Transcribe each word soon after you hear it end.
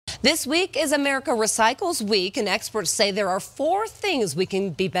This week is America Recycles Week, and experts say there are 4 things we can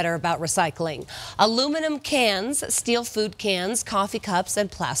be better about recycling: aluminum cans, steel food cans, coffee cups,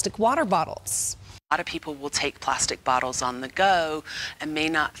 and plastic water bottles. A lot of people will take plastic bottles on the go and may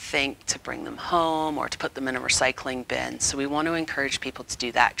not think to bring them home or to put them in a recycling bin. So we want to encourage people to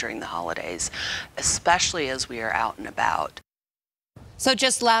do that during the holidays, especially as we are out and about. So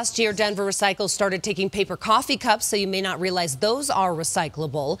just last year, Denver Recycles started taking paper coffee cups, so you may not realize those are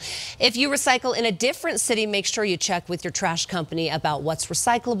recyclable. If you recycle in a different city, make sure you check with your trash company about what's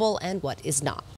recyclable and what is not.